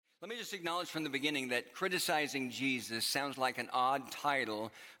Let me just acknowledge from the beginning that criticizing Jesus sounds like an odd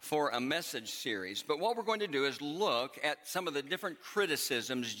title for a message series. But what we're going to do is look at some of the different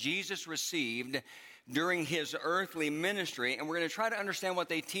criticisms Jesus received during his earthly ministry, and we're going to try to understand what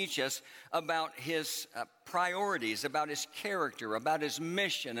they teach us about his priorities, about his character, about his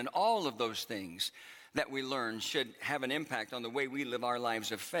mission, and all of those things that we learn should have an impact on the way we live our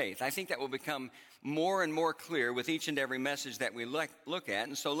lives of faith. I think that will become more and more clear with each and every message that we look at.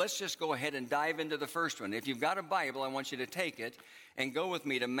 And so let's just go ahead and dive into the first one. If you've got a Bible, I want you to take it and go with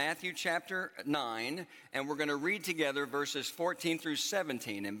me to Matthew chapter 9, and we're going to read together verses 14 through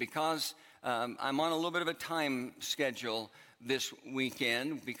 17. And because I'm on a little bit of a time schedule this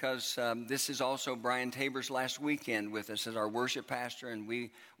weekend, because this is also Brian Tabor's last weekend with us as our worship pastor, and we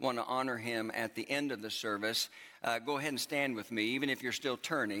want to honor him at the end of the service. Go ahead and stand with me, even if you're still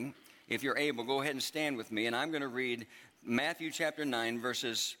turning. If you're able, go ahead and stand with me, and I'm going to read Matthew chapter 9,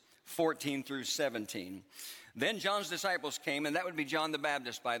 verses 14 through 17. Then John's disciples came, and that would be John the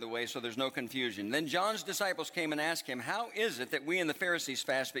Baptist, by the way, so there's no confusion. Then John's disciples came and asked him, "How is it that we and the Pharisees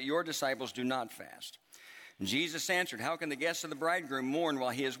fast, but your disciples do not fast?" And Jesus answered, "How can the guests of the bridegroom mourn while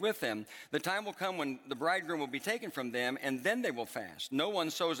he is with them? The time will come when the bridegroom will be taken from them, and then they will fast. No one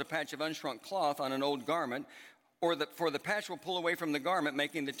sews a patch of unshrunk cloth on an old garment, for the patch will pull away from the garment,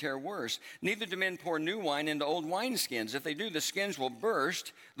 making the tear worse. Neither do men pour new wine into old wineskins. If they do, the skins will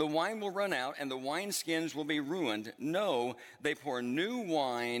burst, the wine will run out, and the wineskins will be ruined. No, they pour new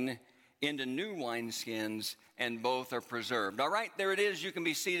wine into new wineskins, and both are preserved." All right, there it is. You can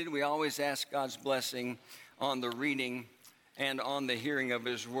be seated. We always ask God's blessing on the reading and on the hearing of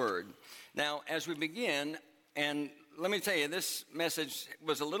his word. Now, as we begin, and let me tell you, this message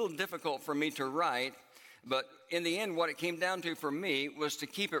was a little difficult for me to write, but in the end, what it came down to for me was to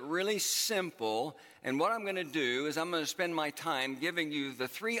keep it really simple. And what I'm going to do is I'm going to spend my time giving you the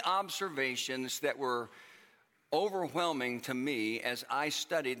three observations that were overwhelming to me as I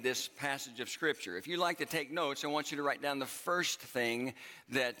studied this passage of Scripture. If you'd like to take notes, I want you to write down the first thing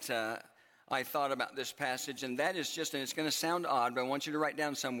that I thought about this passage, and that is just, and it's going to sound odd, but I want you to write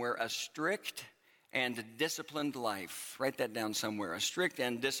down somewhere, a strict and disciplined life. Write that down somewhere, a strict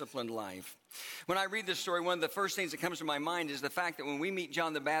and disciplined life. When I read this story, one of the first things that comes to my mind is the fact that when we meet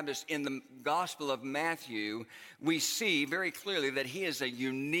John the Baptist in the Gospel of Matthew, we see very clearly that he is a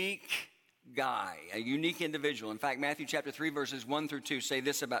unique guy, a unique individual. In fact, Matthew chapter 3, verses 1 through 2 say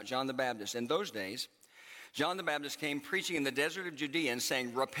this about John the Baptist. "In those days, John the Baptist came preaching in the desert of Judea and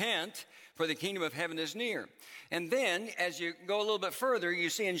saying, 'Repent, for the kingdom of heaven is near.'" And then, as you go a little bit further, you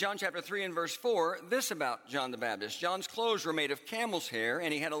see in John chapter 3 and verse 4, this about John the Baptist. "John's clothes were made of camel's hair,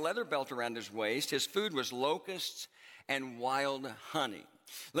 and he had a leather belt around his waist. His food was locusts and wild honey."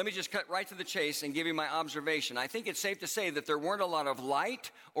 Let me just cut right to the chase and give you my observation. I think it's safe to say that there weren't a lot of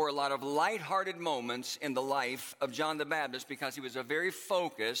light or a lot of lighthearted moments in the life of John the Baptist, because he was a very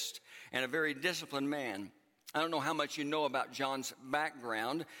focused and a very disciplined man. I don't know how much you know about John's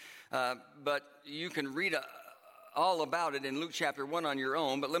background, but you can read all about it in Luke chapter 1 on your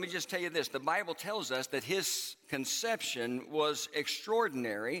own. But let me just tell you this. The Bible tells us that his conception was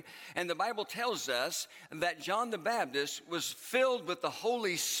extraordinary. And the Bible tells us that John the Baptist was filled with the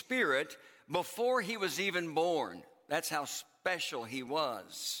Holy Spirit before he was even born. That's how special he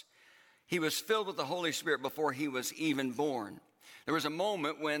was. He was filled with the Holy Spirit before he was even born. There was a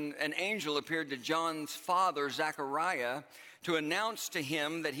moment when an angel appeared to John's father, Zechariah, to announce to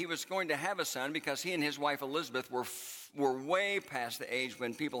him that he was going to have a son, because he and his wife Elizabeth were way past the age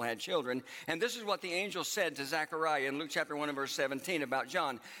when people had children. And this is what the angel said to Zechariah in Luke chapter 1 and verse 17 about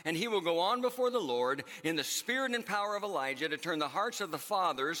John. "And he will go on before the Lord in the spirit and power of Elijah, to turn the hearts of the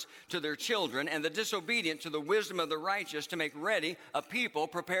fathers to their children, and the disobedient to the wisdom of the righteous, to make ready a people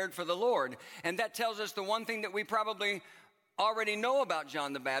prepared for the Lord." And that tells us the one thing that we probably already know about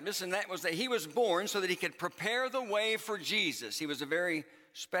John the Baptist, and that was that he was born so that he could prepare the way for Jesus. He was a very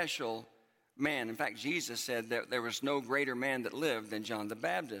special man. In fact, Jesus said that there was no greater man that lived than John the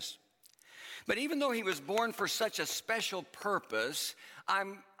Baptist. But even though he was born for such a special purpose,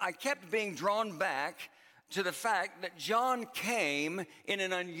 I kept being drawn back to the fact that John came in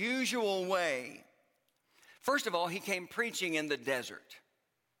an unusual way. First of all, he came preaching in the desert.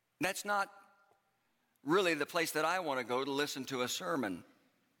 That's not really the place that I want to go to listen to a sermon.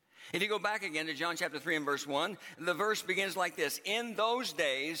 If you go back again to John chapter 3 and verse 1, the verse begins like this. "In those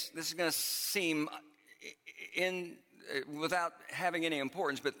days," this is going to seem without having any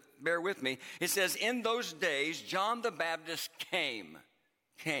importance, but bear with me. It says, "In those days, John the Baptist came."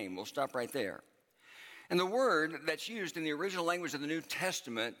 We'll stop right there. And the word that's used in the original language of the New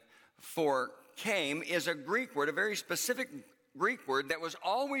Testament for came is a Greek word, a very specific Greek word that was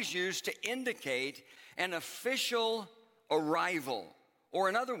always used to indicate an official arrival, or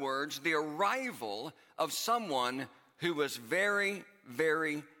in other words, the arrival of someone who was very,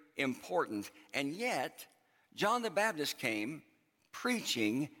 very important. And yet, John the Baptist came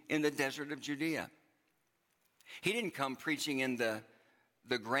preaching in the desert of Judea. He didn't come preaching in the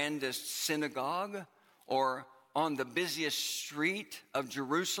grandest synagogue or on the busiest street of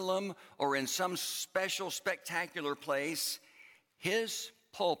Jerusalem or in some special, spectacular place. His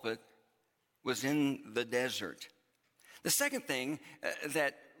pulpit was in the desert. The second thing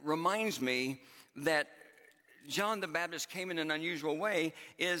that reminds me that John the Baptist came in an unusual way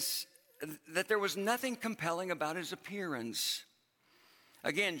is that there was nothing compelling about his appearance.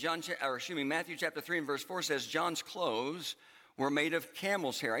 Again, Matthew chapter 3 and verse 4 says, John's clothes were made of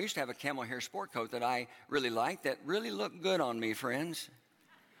camel's hair. I used to have a camel hair sport coat that I really liked that really looked good on me, friends.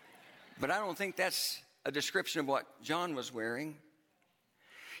 But I don't think that's a description of what John was wearing.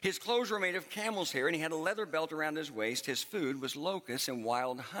 His clothes were made of camel's hair, and he had a leather belt around his waist. His food was locusts and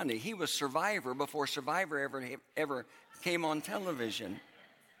wild honey. He was Survivor before Survivor ever came on television.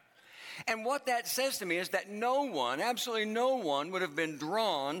 And what that says to me is that no one, absolutely no one, would have been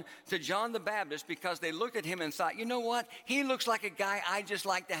drawn to John the Baptist because they looked at him and thought, you know what? He looks like a guy I just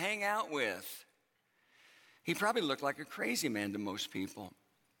like to hang out with. He probably looked like a crazy man to most people.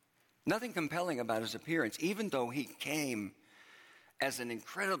 Nothing compelling about his appearance, even though he came as an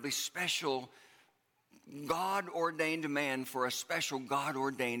incredibly special, God-ordained man for a special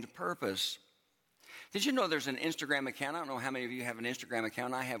God-ordained purpose. Did you know there's an Instagram account? I don't know how many of you have an Instagram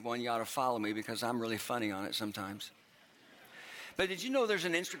account. I have one. You ought to follow me because I'm really funny on it sometimes. But did you know there's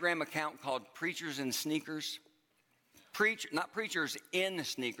an Instagram account called Preachers in Sneakers? Not preachers in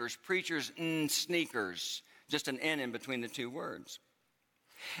sneakers, preachers in sneakers. Just an N in between the two words.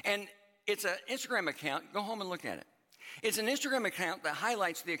 And it's an Instagram account. Go home and look at it. It's an Instagram account that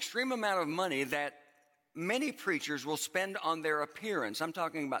highlights the extreme amount of money that many preachers will spend on their appearance. I'm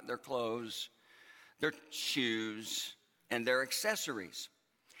talking about their clothes, their shoes, and their accessories.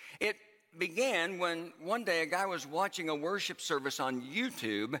 It began when one day a guy was watching a worship service on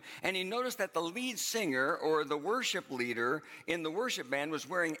YouTube, and he noticed that the lead singer or the worship leader in the worship band was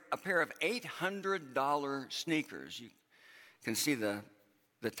wearing a pair of $800 sneakers. You can see the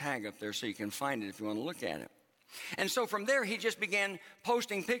tag up there so you can find it if you want to look at it. And so from there, he just began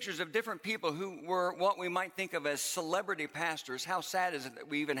posting pictures of different people who were what we might think of as celebrity pastors. How sad is it that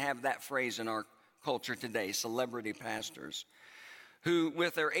we even have that phrase in our culture today, celebrity pastors, who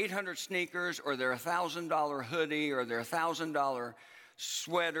with their 800 sneakers or their $1,000 hoodie or their $1,000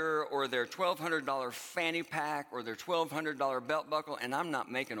 sweater or their $1,200 fanny pack or their $1,200 belt buckle, and I'm not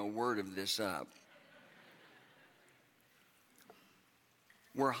making a word of this up,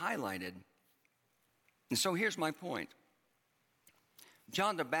 were highlighted. And so here's my point.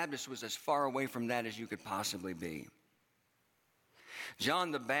 John the Baptist was as far away from that as you could possibly be.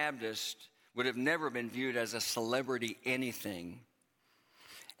 John the Baptist would have never been viewed as a celebrity anything,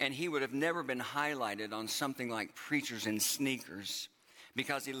 and he would have never been highlighted on something like Preachers in Sneakers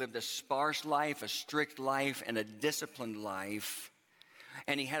because he lived a sparse life, a strict life, and a disciplined life.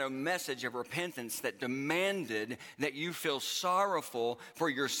 And he had a message of repentance that demanded that you feel sorrowful for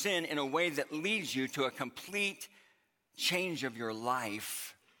your sin in a way that leads you to a complete change of your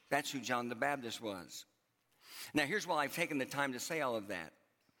life. That's who John the Baptist was. Now, here's why I've taken the time to say all of that.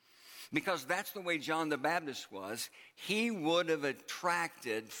 Because that's the way John the Baptist was. He would have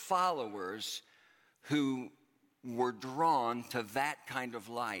attracted followers who were drawn to that kind of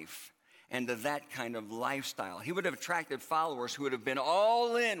life and to that kind of lifestyle. He would have attracted followers who would have been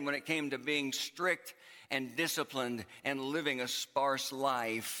all in when it came to being strict and disciplined and living a sparse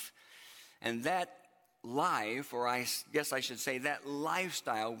life. And that life, or I guess I should say that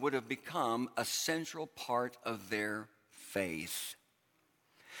lifestyle, would have become a central part of their faith.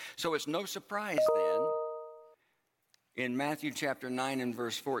 So it's no surprise then, in Matthew chapter 9 and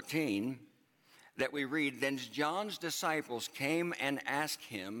verse 14, that we read, then John's disciples came and asked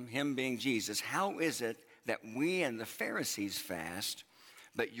him being Jesus, how is it that we and the Pharisees fast,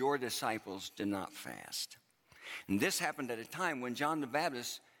 but your disciples do not fast? And this happened at a time when John the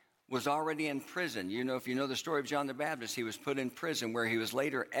Baptist was already in prison. You know, if you know the story of John the Baptist, he was put in prison where he was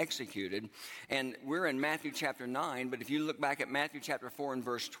later executed. And we're in Matthew chapter 9, but if you look back at Matthew chapter 4 and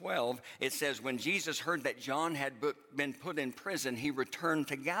verse 12, it says, when Jesus heard that John had been put in prison, he returned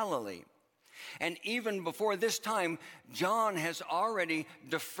to Galilee. And even before this time, John has already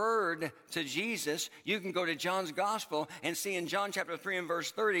deferred to Jesus. You can go to John's gospel and see in John chapter 3 and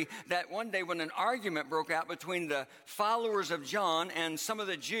verse 30 that one day when an argument broke out between the followers of John and some of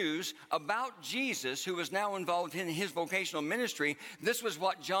the Jews about Jesus, who was now involved in his vocational ministry, this was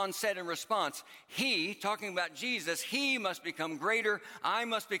what John said in response. He, talking about Jesus, he must become greater, I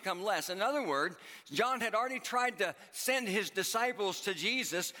must become less. In other words, John had already tried to send his disciples to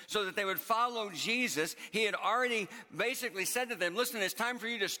Jesus so that they would follow Jesus. He had already basically said to them, listen, it's time for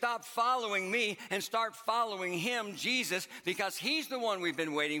you to stop following me and start following him, Jesus, because he's the one we've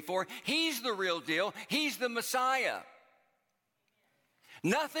been waiting for. He's the real deal. He's the Messiah.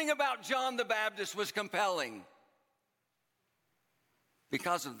 Nothing about John the Baptist was compelling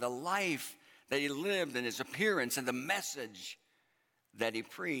because of the life that he lived and his appearance and the message that he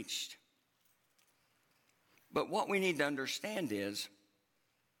preached. But what we need to understand is,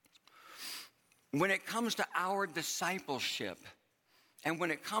 when it comes to our discipleship and when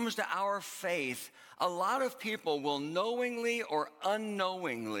it comes to our faith, a lot of people will knowingly or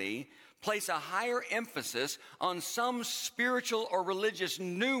unknowingly place a higher emphasis on some spiritual or religious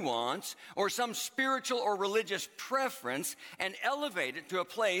nuance or some spiritual or religious preference and elevate it to a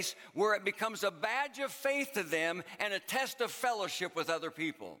place where it becomes a badge of faith to them and a test of fellowship with other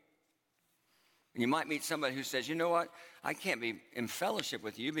people. You might meet somebody who says, you know what, I can't be in fellowship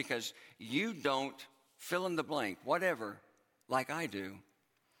with you because you don't fill in the blank, whatever, like I do.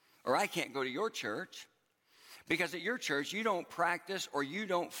 Or I can't go to your church because at your church you don't practice or you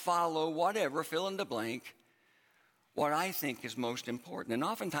don't follow whatever, fill in the blank, what I think is most important. And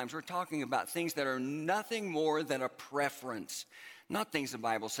oftentimes we're talking about things that are nothing more than a preference, not things the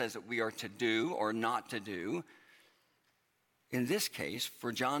Bible says that we are to do or not to do. In this case,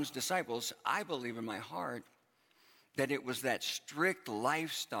 for John's disciples, I believe in my heart that it was that strict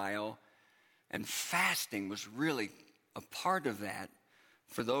lifestyle, and fasting was really a part of that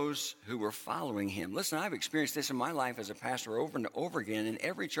for those who were following him. Listen, I've experienced this in my life as a pastor over and over again in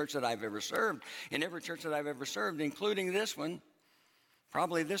every church that I've ever served, including this one,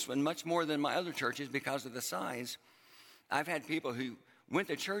 probably this one, much more than my other churches because of the size. I've had people who went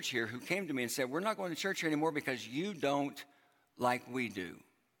to church here who came to me and said, we're not going to church here anymore because you don't like we do.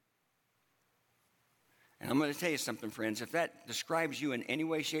 And I'm going to tell you something, friends. If that describes you in any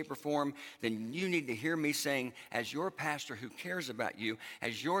way, shape, or form, then you need to hear me saying, as your pastor who cares about you,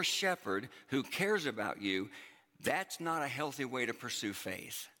 as your shepherd who cares about you, that's not a healthy way to pursue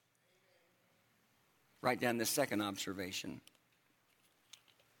faith. Write down this second observation.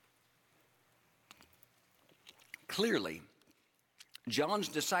 Clearly, John's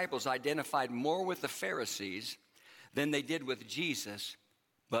disciples identified more with the Pharisees than they did with Jesus,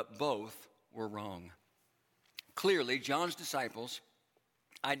 but both were wrong. Clearly, John's disciples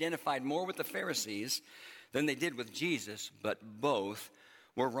identified more with the Pharisees than they did with Jesus, but both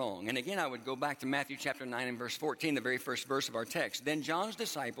were wrong. And again, I would go back to Matthew chapter 9 and verse 14, the very first verse of our text. Then John's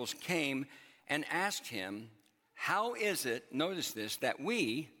disciples came and asked him, how is it, notice this, that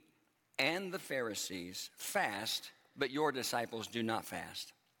we and the Pharisees fast, but your disciples do not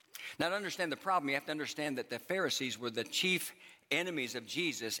fast? Now, to understand the problem, you have to understand that the Pharisees were the chief enemies of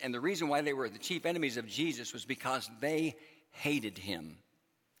Jesus, and the reason why they were the chief enemies of Jesus was because they hated him.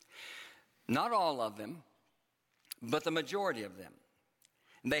 Not all of them, but the majority of them.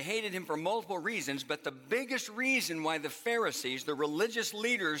 They hated him for multiple reasons, but the biggest reason why the Pharisees, the religious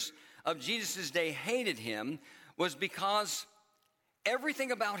leaders of Jesus' day, hated him was because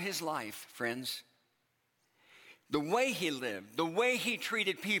everything about his life, friends, the way he lived, the way he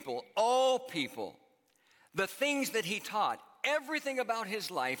treated people, all people, the things that he taught, everything about his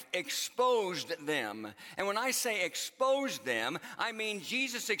life exposed them. And when I say exposed them, I mean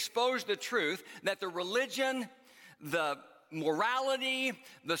Jesus exposed the truth that the religion, the morality,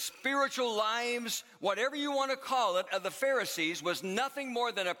 the spiritual lives, whatever you want to call it, of the Pharisees was nothing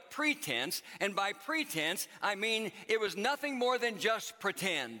more than a pretense. And by pretense, I mean it was nothing more than just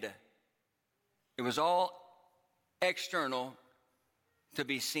pretend. It was all external to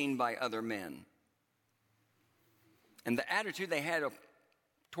be seen by other men. And the attitude they had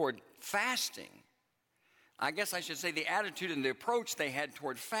toward fasting, I guess I should say the attitude and the approach they had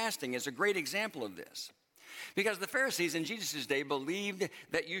toward fasting is a great example of this. Because the Pharisees in Jesus' day believed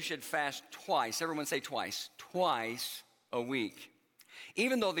that you should fast twice. Everyone say twice. Twice a week.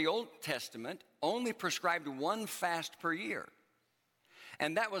 Even though the Old Testament only prescribed one fast per year.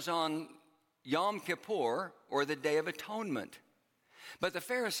 And that was on Yom Kippur, or the Day of Atonement. But the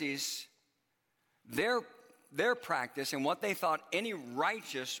Pharisees, their practice and what they thought any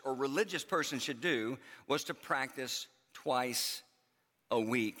righteous or religious person should do was to practice twice a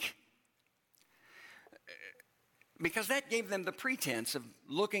week. because that gave them the pretense of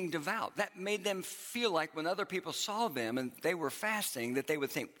looking devout. That made them feel like when other people saw them and they were fasting, that they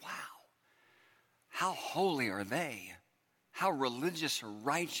would think, wow, how holy are they? How religious or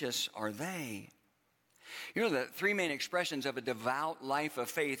righteous are they? You know, the three main expressions of a devout life of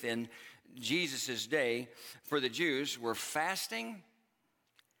faith in Jesus' day for the Jews were fasting,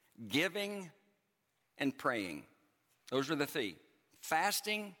 giving, and praying. Those were the three: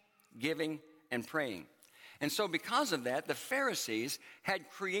 fasting, giving, and praying. And so because of that, the Pharisees had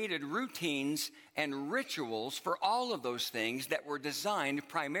created routines and rituals for all of those things that were designed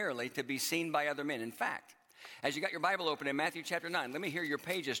primarily to be seen by other men. In fact, as you got your Bible open in Matthew chapter 9, let me hear your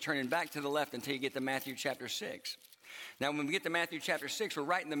pages turning back to the left until you get to Matthew chapter 6. Now, when we get to Matthew chapter 6, we're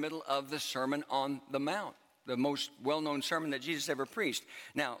right in the middle of the Sermon on the Mount, the most well-known sermon that Jesus ever preached.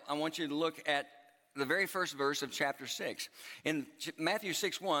 Now, I want you to look at the very first verse of chapter 6. In Matthew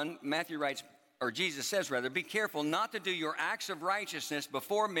 6:1, Matthew writes, or Jesus says rather, be careful not to do your acts of righteousness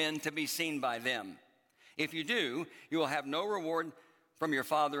before men to be seen by them. If you do, you will have no reward from your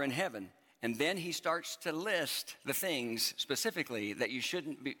Father in heaven. And then he starts to list the things specifically that you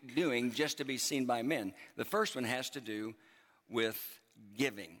shouldn't be doing just to be seen by men. The first one has to do with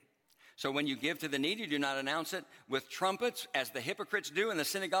giving. So when you give to the needy, do not announce it with trumpets, as the hypocrites do in the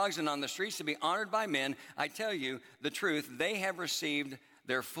synagogues and on the streets to be honored by men. I tell you the truth, they have received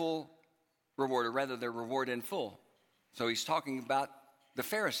their full reward, or rather their reward in full. So he's talking about the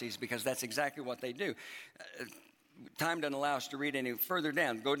Pharisees because that's exactly what they do. Time doesn't allow us to read any further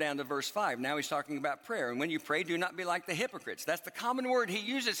down. Go down to verse 5. Now he's talking about prayer. And when you pray, do not be like the hypocrites. That's the common word he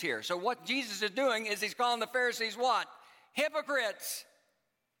uses here. So what Jesus is doing is he's calling the Pharisees what? Hypocrites.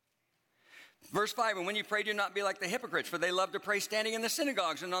 Verse 5, and when you pray, do not be like the hypocrites, for they love to pray standing in the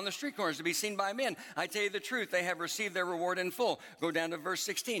synagogues and on the street corners to be seen by men. I tell you the truth, they have received their reward in full. Go down to verse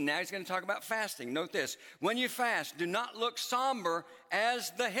 16. Now he's going to talk about fasting. Note this. When you fast, do not look somber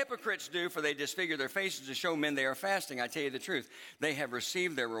as the hypocrites do, for they disfigure their faces to show men they are fasting. I tell you the truth, they have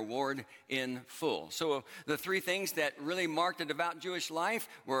received their reward in full. So the three things that really marked a devout Jewish life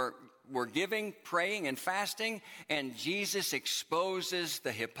were giving, praying, and fasting, and Jesus exposes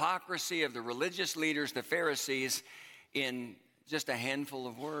the hypocrisy of the religious leaders, the Pharisees, in just a handful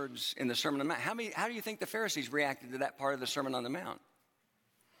of words in the Sermon on the Mount. How do you think the Pharisees reacted to that part of the Sermon on the Mount?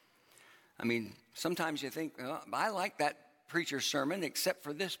 I mean, sometimes you think, oh, I like that preacher's sermon except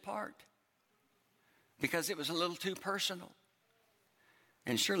for this part, because it was a little too personal.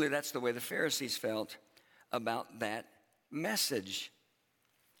 And surely that's the way the Pharisees felt about that message.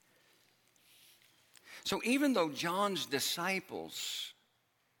 So even though John's disciples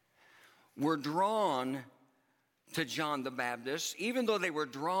were drawn to John the Baptist, even though they were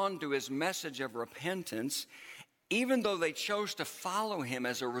drawn to his message of repentance, even though they chose to follow him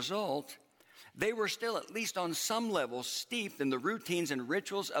as a result, they were still, at least on some level, steeped in the routines and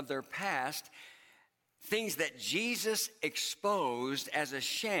rituals of their past, things that Jesus exposed as a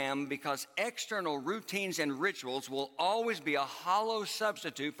sham, because external routines and rituals will always be a hollow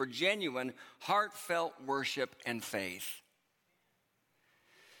substitute for genuine, heartfelt worship and faith.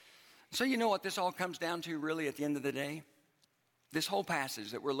 So you know what this all comes down to really at the end of the day? This whole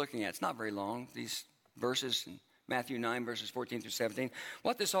passage that we're looking at, it's not very long, these verses in Matthew 9, verses 14 through 17.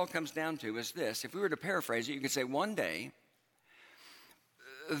 What this all comes down to is this. If we were to paraphrase it, you could say one day,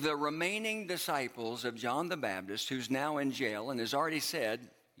 the remaining disciples of John the Baptist, who's now in jail and has already said,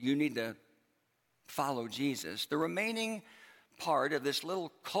 you need to follow Jesus, the remaining part of this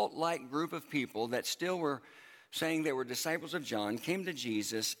little cult-like group of people that still were saying they were disciples of John came to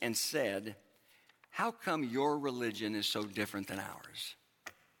Jesus and said, how come your religion is so different than ours?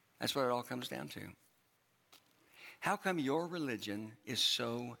 That's what it all comes down to. How come your religion is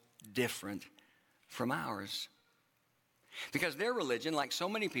so different from ours? Because their religion, like so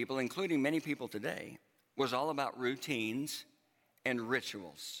many people, including many people today, was all about routines and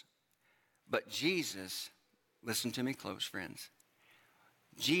rituals. But Jesus, listen to me close, friends,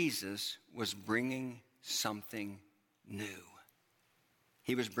 Jesus was bringing something new.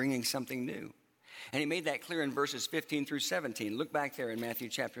 He was bringing something new. And he made that clear in verses 15 through 17. Look back there in Matthew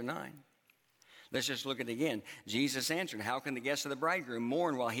chapter 9. Let's just look at it again. Jesus answered, how can the guests of the bridegroom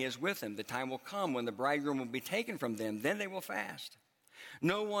mourn while he is with them? The time will come when the bridegroom will be taken from them. Then they will fast.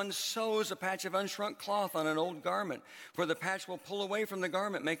 No one sews a patch of unshrunk cloth on an old garment, for the patch will pull away from the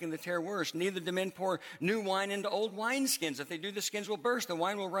garment, making the tear worse. Neither do men pour new wine into old wineskins. If they do, the skins will burst, the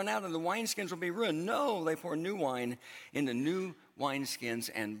wine will run out, and the wineskins will be ruined. No, they pour new wine into new wineskins,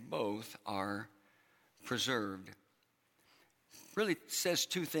 and both are preserved. Really says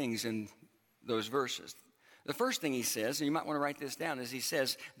two things in those verses. The first thing he says, and you might want to write this down, is he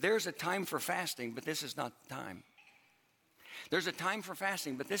says, there's a time for fasting, but this is not the time. There's a time for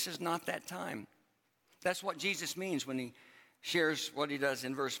fasting, but this is not that time. That's what Jesus means when he shares what he does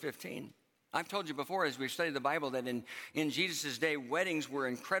in verse 15. I've told you before as we've studied the Bible that in Jesus' day, weddings were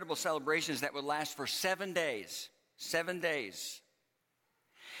incredible celebrations that would last for 7 days. 7 days.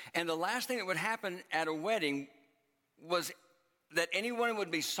 And the last thing that would happen at a wedding was that anyone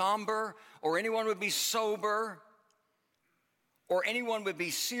would be somber, or anyone would be sober, or anyone would be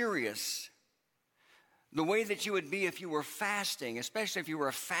serious. The way that you would be if you were fasting, especially if you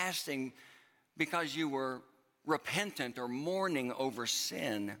were fasting because you were repentant or mourning over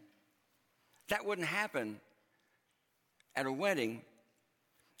sin. That wouldn't happen at a wedding.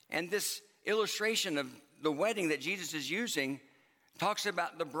 And this illustration of the wedding that Jesus is using talks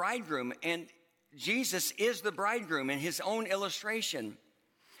about the bridegroom, and Jesus is the bridegroom in his own illustration.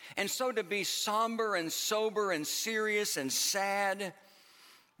 And so to be somber and sober and serious and sad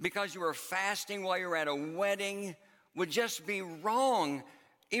because you were fasting while you were at a wedding would just be wrong.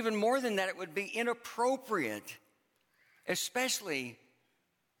 Even more than that, it would be inappropriate, especially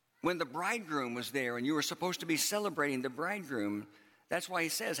when the bridegroom was there and you were supposed to be celebrating the bridegroom. That's why he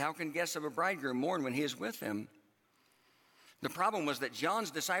says, how can guests of a bridegroom mourn when he is with them? The problem was that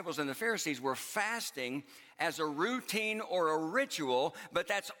John's disciples and the Pharisees were fasting as a routine or a ritual, but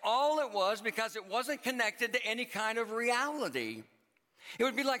that's all it was because it wasn't connected to any kind of reality. It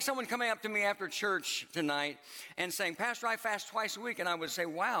would be like someone coming up to me after church tonight and saying, Pastor, I fast twice a week. And I would say,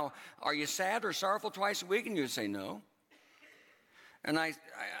 wow, are you sad or sorrowful twice a week? And you would say, no. And I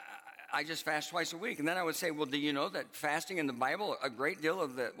just fast twice a week. And then I would say, well, do you know that fasting in the Bible, a great deal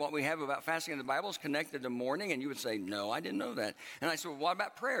of what we have about fasting in the Bible is connected to mourning? And you would say, no, I didn't know that. And I said, well, what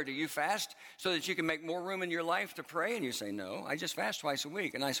about prayer? Do you fast so that you can make more room in your life to pray? And you say, no, I just fast twice a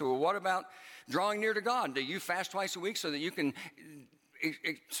week. And I said, well, what about drawing near to God? Do you fast twice a week so that you can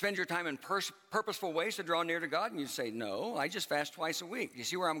spend your time in purposeful ways to draw near to God? And you say, no, I just fast twice a week. You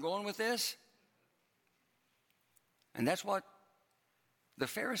see where I'm going with this? And that's what the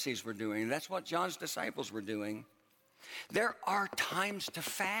Pharisees were doing. That's what John's disciples were doing. There are times to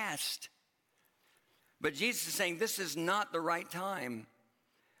fast. But Jesus is saying this is not the right time,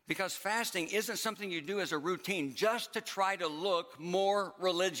 because fasting isn't something you do as a routine just to try to look more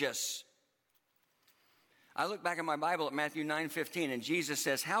religious. I look back in my Bible at Matthew 9:15, and Jesus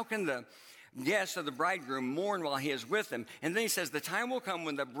says, how can the guests of the bridegroom mourn while he is with them? And then he says, the time will come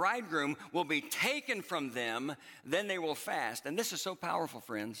when the bridegroom will be taken from them, then they will fast. And this is so powerful,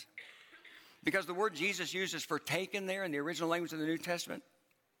 friends, because the word Jesus uses for taken there in the original language of the New Testament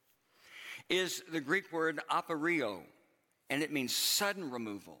is the Greek word aporio, and it means sudden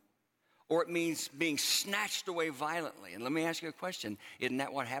removal, or it means being snatched away violently. And let me ask you a question. Isn't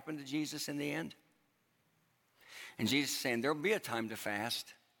that what happened to Jesus in the end? And Jesus is saying there'll be a time to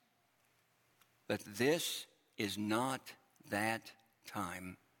fast, but this is not that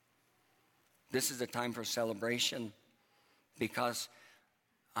time. This is a time for celebration, because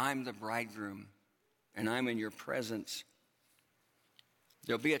I'm the bridegroom and I'm in your presence.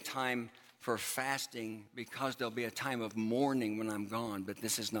 There'll be a time for fasting because there'll be a time of mourning when I'm gone, but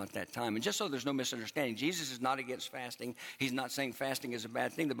this is not that time. And just so there's no misunderstanding, Jesus is not against fasting. He's not saying fasting is a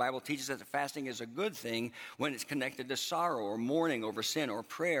bad thing. The Bible teaches us that fasting is a good thing when it's connected to sorrow or mourning over sin or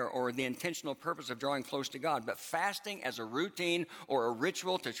prayer or the intentional purpose of drawing close to God. But fasting as a routine or a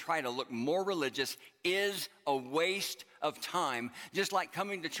ritual to try to look more religious is a waste of time. Just like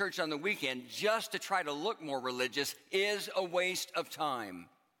coming to church on the weekend just to try to look more religious is a waste of time.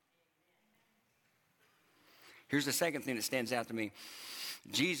 Here's the second thing that stands out to me.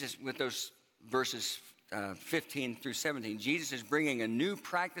 Jesus, with those verses 15 through 17, Jesus is bringing a new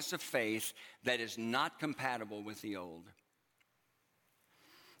practice of faith that is not compatible with the old.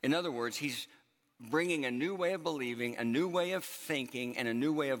 In other words, he's bringing a new way of believing, a new way of thinking, and a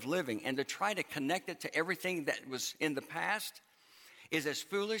new way of living. And to try to connect it to everything that was in the past is as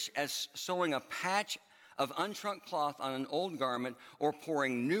foolish as sewing a patch of unshrunk cloth on an old garment or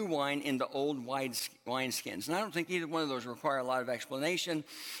pouring new wine into old wineskins. And I don't think either one of those require a lot of explanation.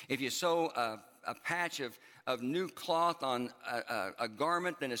 If you sew a patch of new cloth on a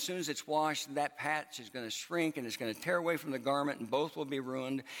garment, then as soon as it's washed, that patch is going to shrink and it's going to tear away from the garment, and both will be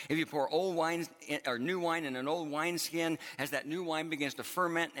ruined. If you pour old wine or new wine in an old wineskin, as that new wine begins to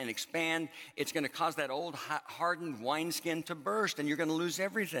ferment and expand, it's going to cause that old hardened wineskin to burst, and you're going to lose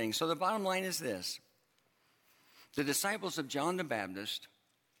everything. So the bottom line is this. The disciples of John the Baptist,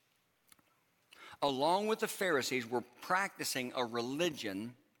 along with the Pharisees, were practicing a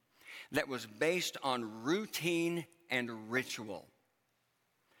religion that was based on routine and ritual,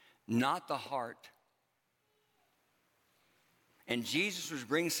 not the heart. And Jesus was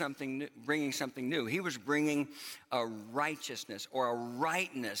bringing something new. He was bringing a righteousness or a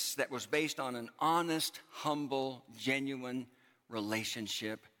rightness that was based on an honest, humble, genuine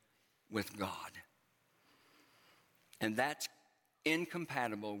relationship with God. And that's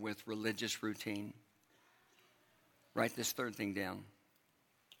incompatible with religious routine. Write this third thing down.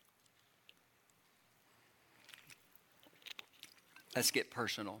 Let's get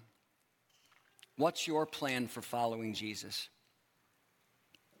personal. What's your plan for following Jesus?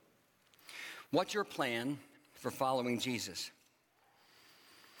 What's your plan for following Jesus?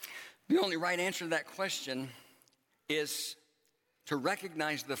 The only right answer to that question is to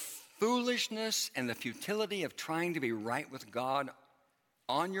recognize the foolishness and the futility of trying to be right with God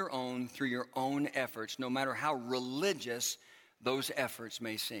on your own through your own efforts, no matter how religious those efforts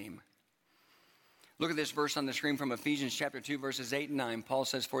may seem. Look at this verse on the screen from Ephesians chapter 2, verses 8 and 9. Paul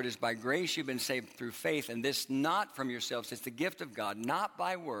says, "For it is by grace you've been saved through faith, and this not from yourselves, it's the gift of God, not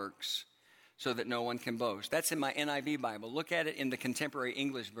by works, so that no one can boast." That's in my NIV Bible. Look at it in the Contemporary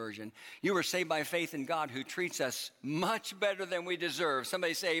English Version. "You were saved by faith in God, who treats us much better than we deserve."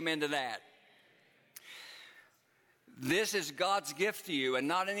 Somebody say amen to that. This is God's gift to you and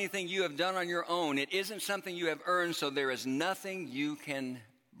not anything you have done on your own. It isn't something you have earned, so there is nothing you can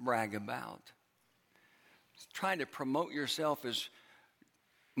brag about. Trying to promote yourself as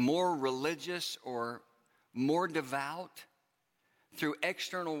more religious or more devout through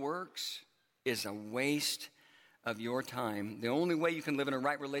external works is a waste of your time. The only way you can live in a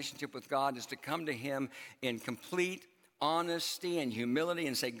right relationship with God is to come to Him in complete honesty and humility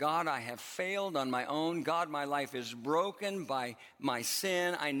and say, "God, I have failed on my own. God, my life is broken by my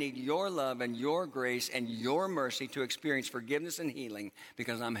sin. I need your love and your grace and your mercy to experience forgiveness and healing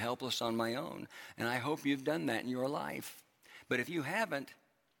because I'm helpless on my own." And I hope you've done that in your life. But if you haven't,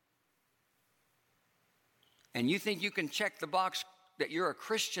 and you think you can check the box that you're a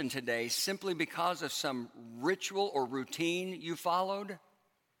Christian today simply because of some ritual or routine you followed,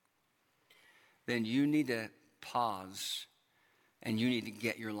 then you need to pause and you need to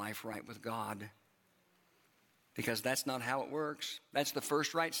get your life right with God, because that's not how it works. That's the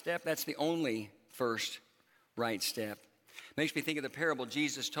first right step. That's the only first right step. Makes me think of the parable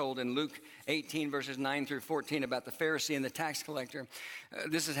Jesus told in Luke 18, verses 9 through 14 about the Pharisee and the tax collector.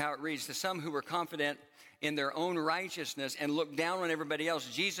 This is how it reads. "To some who were confident in their own righteousness and looked down on everybody else,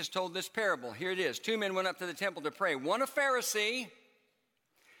 Jesus told this parable." Here it is. "Two men went up to the temple to pray, one a Pharisee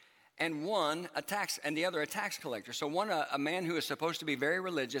and the other a tax collector." So one a man who is supposed to be very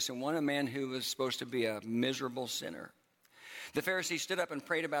religious, and one a man who was supposed to be a miserable sinner. The Pharisee stood up and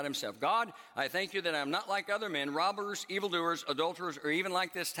prayed about himself. "God, I thank you that I'm not like other men, robbers, evildoers, adulterers, or even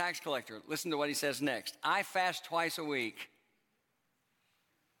like this tax collector." Listen to what he says next. "I fast twice a week."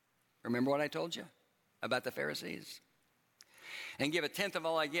 Remember what I told you about the Pharisees? "And give a tenth of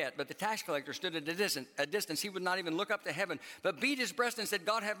all I get." But the tax collector stood at a distance. He would not even look up to heaven, but beat his breast and said,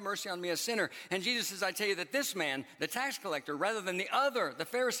 "God, have mercy on me, a sinner." And Jesus says, "I tell you that this man, the tax collector, rather than the other, the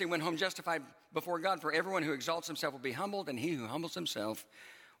Pharisee, went home justified before God. For everyone who exalts himself will be humbled, and he who humbles himself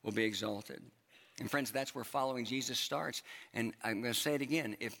will be exalted." And friends, that's where following Jesus starts. And I'm going to say it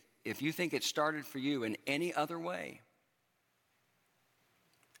again. If you think it started for you in any other way,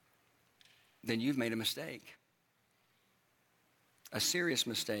 then you've made a mistake. A serious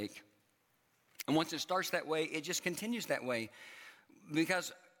mistake. And once it starts that way, it just continues that way.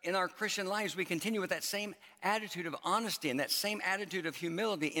 Because in our Christian lives, we continue with that same attitude of honesty and that same attitude of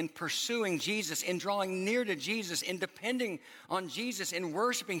humility in pursuing Jesus, in drawing near to Jesus, in depending on Jesus, in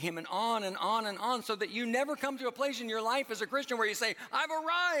worshiping Him, and on and on and on, so that you never come to a place in your life as a Christian where you say, "I've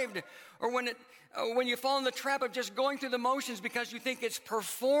arrived," or when you fall in the trap of just going through the motions because you think it's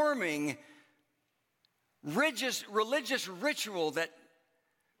performing religious ritual that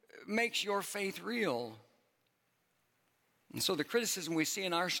makes your faith real. And so the criticism we see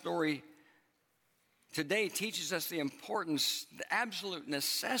in our story today teaches us the importance, the absolute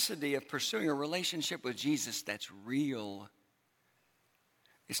necessity of pursuing a relationship with Jesus that's real.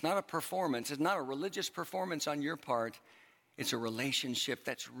 It's not a performance. It's not a religious performance on your part. It's a relationship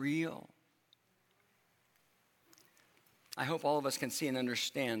that's real. I hope all of us can see and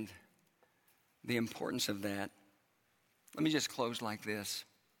understand the importance of that. Let me just close like this,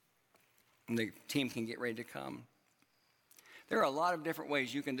 and the team can get ready to come. There are a lot of different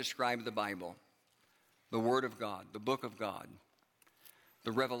ways you can describe the Bible, the Word of God, the book of God,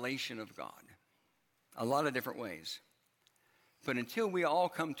 the revelation of God. A lot of different ways. But until we all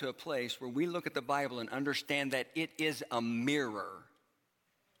come to a place where we look at the Bible and understand that it is a mirror,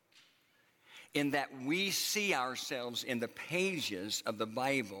 in that we see ourselves in the pages of the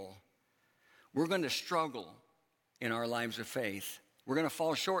Bible, we're going to struggle in our lives of faith. We're going to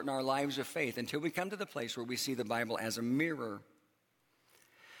fall short in our lives of faith until we come to the place where we see the Bible as a mirror.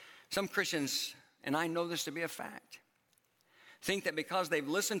 Some Christians, and I know this to be a fact, think that because they've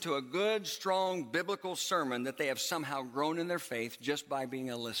listened to a good, strong biblical sermon that they have somehow grown in their faith just by being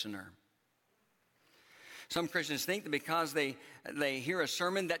a listener. Some Christians think that because they hear a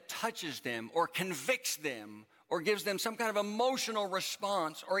sermon that touches them or convicts them or gives them some kind of emotional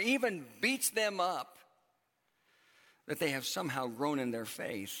response or even beats them up, that they have somehow grown in their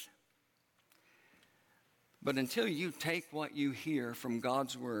faith. But until you take what you hear from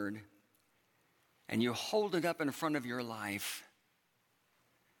God's word and you hold it up in front of your life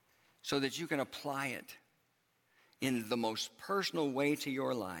so that you can apply it in the most personal way to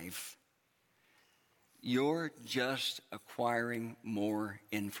your life, you're just acquiring more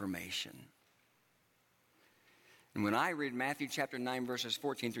information. And when I read Matthew chapter 9, verses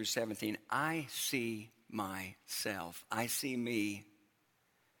 14 through 17, I see myself. I see me.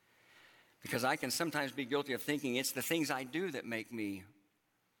 Because I can sometimes be guilty of thinking it's the things I do that make me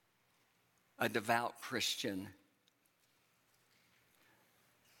a devout Christian.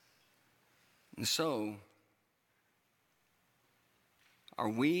 And so,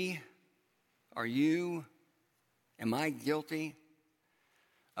 are you, am I guilty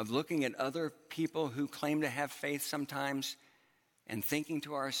of looking at other people who claim to have faith sometimes and thinking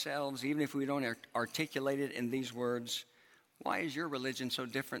to ourselves, even if we don't articulate it in these words, why is your religion so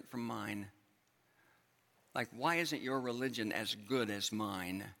different from mine? Like, why isn't your religion as good as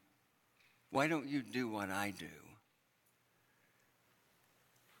mine? Why don't you do what I do?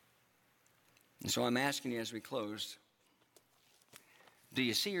 And so I'm asking you as we close, do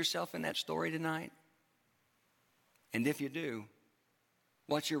you see yourself in that story tonight? And if you do,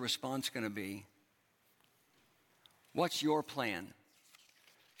 what's your response going to be? What's your plan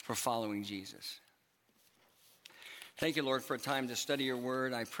for following Jesus? Thank you, Lord, for a time to study your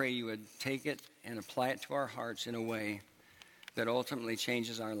word. I pray you would take it and apply it to our hearts in a way that ultimately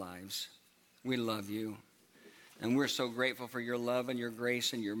changes our lives. We love you, and we're so grateful for your love and your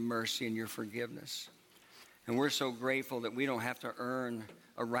grace and your mercy and your forgiveness. And we're so grateful that we don't have to earn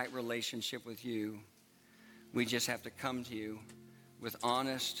a right relationship with you. We just have to come to you with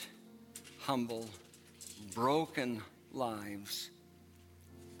honest, humble, broken lives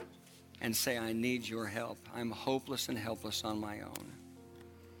and say, I need your help. I'm hopeless and helpless on my own.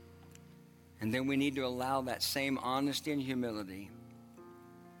 And then we need to allow that same honesty and humility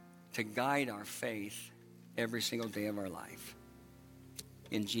to guide our faith every single day of our life.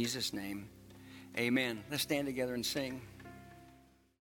 In Jesus' name, amen. Let's stand together and sing.